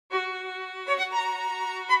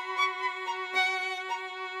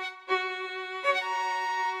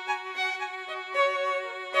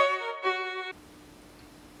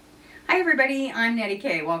everybody, I'm Nettie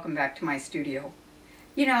K. Welcome back to my studio.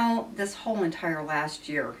 You know, this whole entire last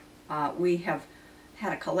year, we have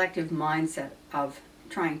had a collective mindset of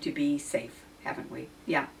trying to be safe, haven't we?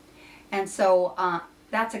 Yeah. And so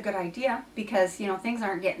that's a good idea because, you know, things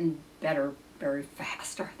aren't getting better very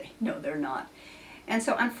fast, are they? No, they're not. And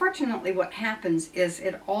so unfortunately what happens is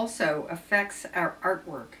it also affects our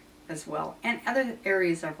artwork as well and other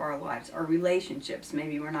areas of our lives, our relationships.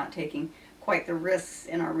 Maybe we're not taking quite the risks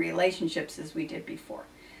in our relationships as we did before.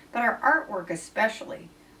 But our artwork especially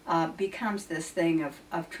becomes this thing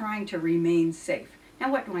of trying to remain safe.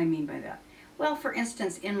 Now what do I mean by that? Well, for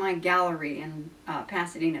instance, in my gallery in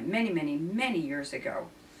Pasadena many years ago,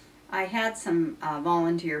 I had some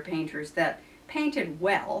volunteer painters that painted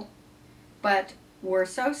well, but were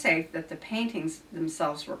so safe that the paintings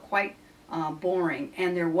themselves were quite boring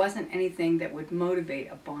and there wasn't anything that would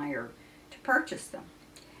motivate a buyer to purchase them.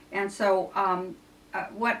 And so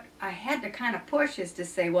what I had to kind of push is to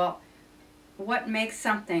say, well, what makes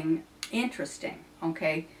something interesting,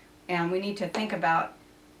 okay? And we need to think about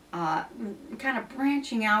kind of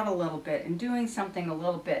branching out a little bit and doing something a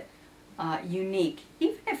little bit unique,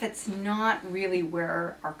 even if it's not really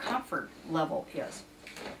where our comfort level is.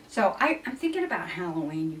 So I'm thinking about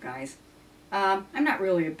Halloween, you guys. I'm not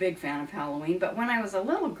really a big fan of Halloween, but when I was a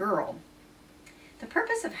little girl, the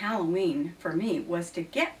purpose of Halloween for me was to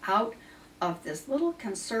get out of this little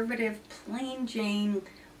conservative, plain Jane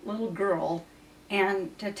little girl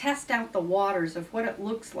and to test out the waters of what it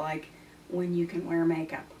looks like when you can wear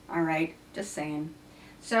makeup. All right, just saying.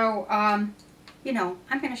 So, you know,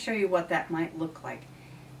 I'm going to show you what that might look like.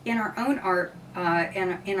 In our own art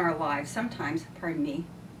and in our lives, sometimes, pardon me,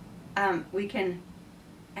 we can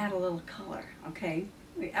add a little color, okay?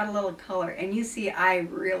 We add a little color, and you see I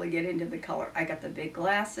really get into the color. I got the big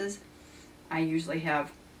glasses. I usually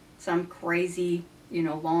have some crazy, you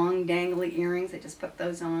know, long dangly earrings. I just put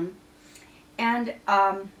those on. And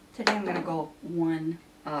today I'm going to go one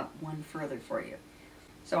further for you.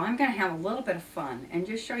 So I'm going to have a little bit of fun and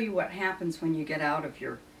just show you what happens when you get out of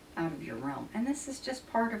your realm. And this is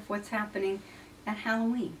just part of what's happening at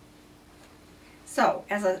Halloween. So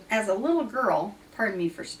as a little girl, pardon me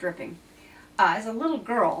for stripping. As a little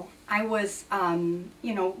girl, I was,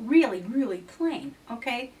 you know, really plain,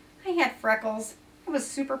 okay? I had freckles. I was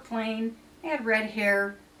super plain. I had red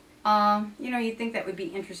hair. You know, you'd think that would be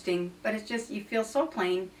interesting, but it's just, you feel so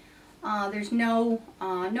plain. There's no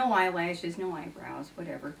eyelashes, no eyebrows,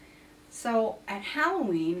 whatever. So at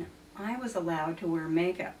Halloween, I was allowed to wear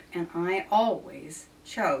makeup, and I always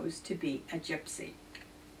chose to be a gypsy.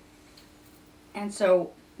 And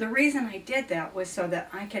so the reason I did that was so that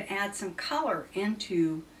I could add some color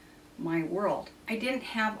into my world. I didn't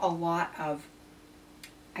have a lot of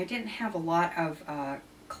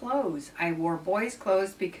clothes. I wore boys'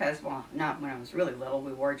 clothes because, well, not when I was really little.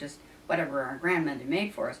 We wore just whatever our grandmother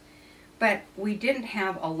made for us. But we didn't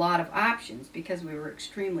have a lot of options because we were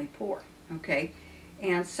extremely poor, okay?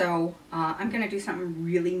 And so I'm going to do something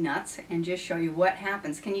really nuts and just show you what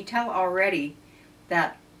happens. Can you tell already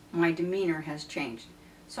that my demeanor has changed?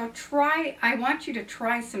 So I want you to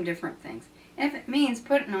try some different things. And if it means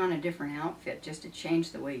putting on a different outfit just to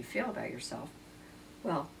change the way you feel about yourself,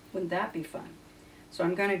 well, wouldn't that be fun? So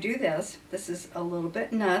I'm going to do this. This is a little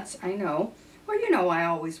bit nuts, I know. Well, you know I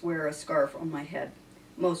always wear a scarf on my head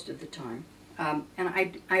most of the time. And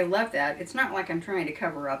I love that. It's not like I'm trying to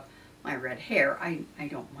cover up my red hair. I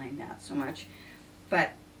don't mind that so much.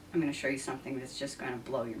 But I'm going to show you something that's just going to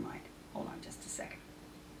blow your mind. Hold on just a second.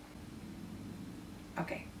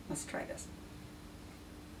 Okay, let's try this.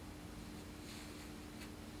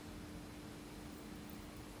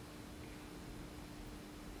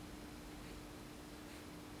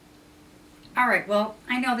 All right, well,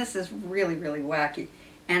 I know this is really wacky,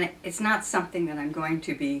 and it's not something that I'm going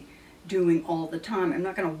to be doing all the time. I'm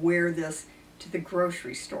not going to wear this to the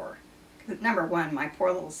grocery store. Number one, my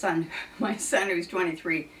poor little son, my son who's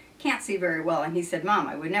 23, can't see very well, and he said, Mom,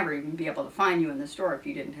 I would never even be able to find you in the store if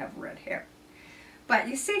you didn't have red hair. But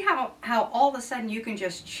you see how all of a sudden you can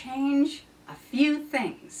just change a few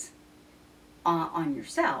things on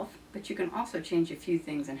yourself, but you can also change a few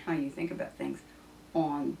things in how you think about things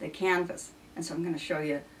on the canvas. And so I'm going to show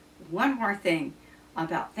you one more thing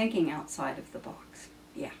about thinking outside of the box.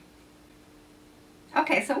 Yeah.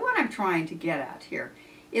 Okay, so what I'm trying to get at here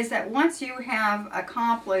is that once you have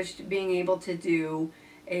accomplished being able to do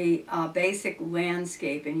a basic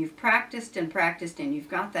landscape, and you've practiced and you've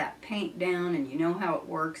got that paint down and you know how it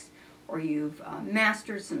works, or you've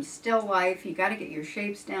mastered some still life, you got to get your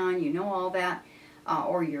shapes down, you know all that,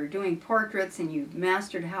 or you're doing portraits and you've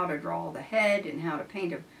mastered how to draw the head and how to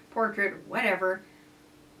paint a portrait, whatever,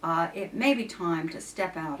 it may be time to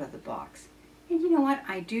step out of the box. And you know what?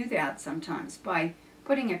 I do that sometimes by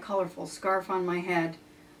putting a colorful scarf on my head,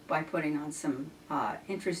 by putting on some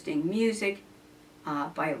interesting music,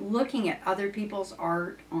 by looking at other people's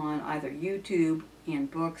art on either YouTube, in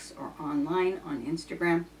books, or online on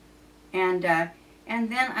Instagram. And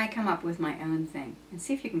then I come up with my own thing. And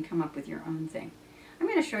see if you can come up with your own thing. I'm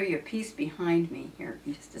going to show you a piece behind me here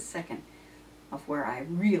in just a second of where I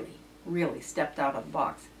really stepped out of the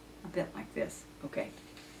box. A bit like this. Okay.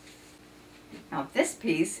 Now this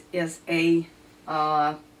piece is a,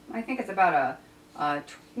 I think it's about a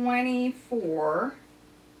 24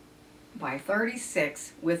 by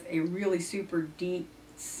 36 with a really super deep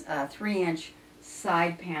 3-inch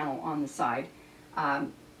side panel on the side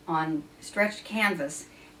on stretched canvas.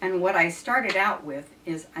 And what I started out with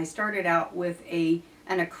is I started out with an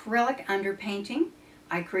acrylic underpainting.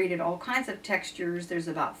 I created all kinds of textures. There's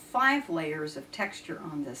about 5 layers of texture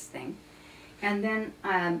on this thing. And then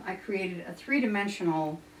I created a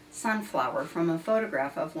 3-dimensional sunflower from a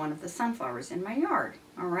photograph of one of the sunflowers in my yard.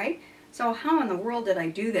 All right. So how in the world did I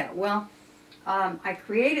do that? Well, I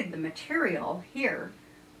created the material here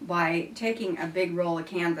by taking a big roll of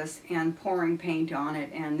canvas and pouring paint on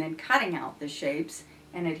it and then cutting out the shapes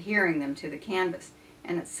and adhering them to the canvas.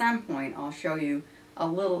 And at some point I'll show you a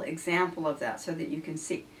little example of that so that you can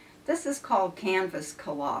see. This is called canvas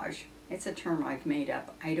collage. It's a term I've made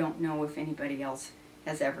up. I don't know if anybody else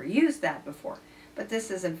has ever used that before. But this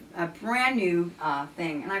is a brand new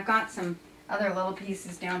thing. And I've got some other little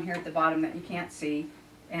pieces down here at the bottom that you can't see.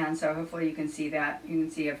 And so hopefully you can see that. You can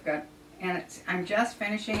see I've got, and I'm just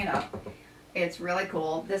finishing it up. It's really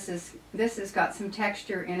cool. This has got some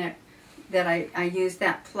texture in it that I used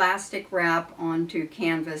that plastic wrap onto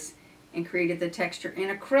canvas and created the texture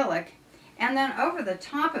in acrylic. And then over the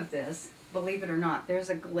top of this, believe it or not, there's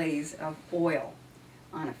a glaze of oil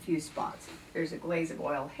on a few spots. There's a glaze of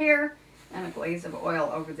oil here and a glaze of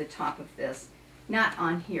oil over the top of this. Not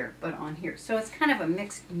on here, but on here. So it's kind of a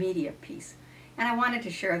mixed media piece. And I wanted to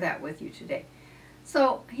share that with you today.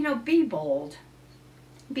 So, you know, be bold.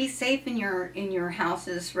 Be safe in your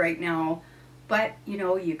houses right now. But, you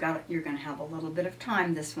know, you're going to have a little bit of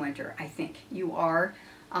time this winter. I think you are.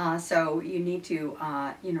 So you need to,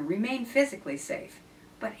 you know, remain physically safe.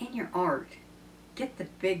 But in your art, get the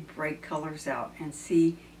big bright colors out and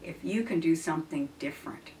see if you can do something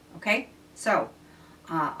different. Okay? So,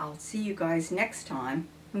 I'll see you guys next time.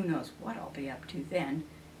 Who knows what I'll be up to then.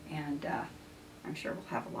 And I'm sure we'll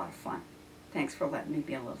have a lot of fun. Thanks for letting me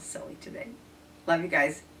be a little silly today. Love you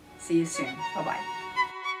guys. See you soon. Bye-bye.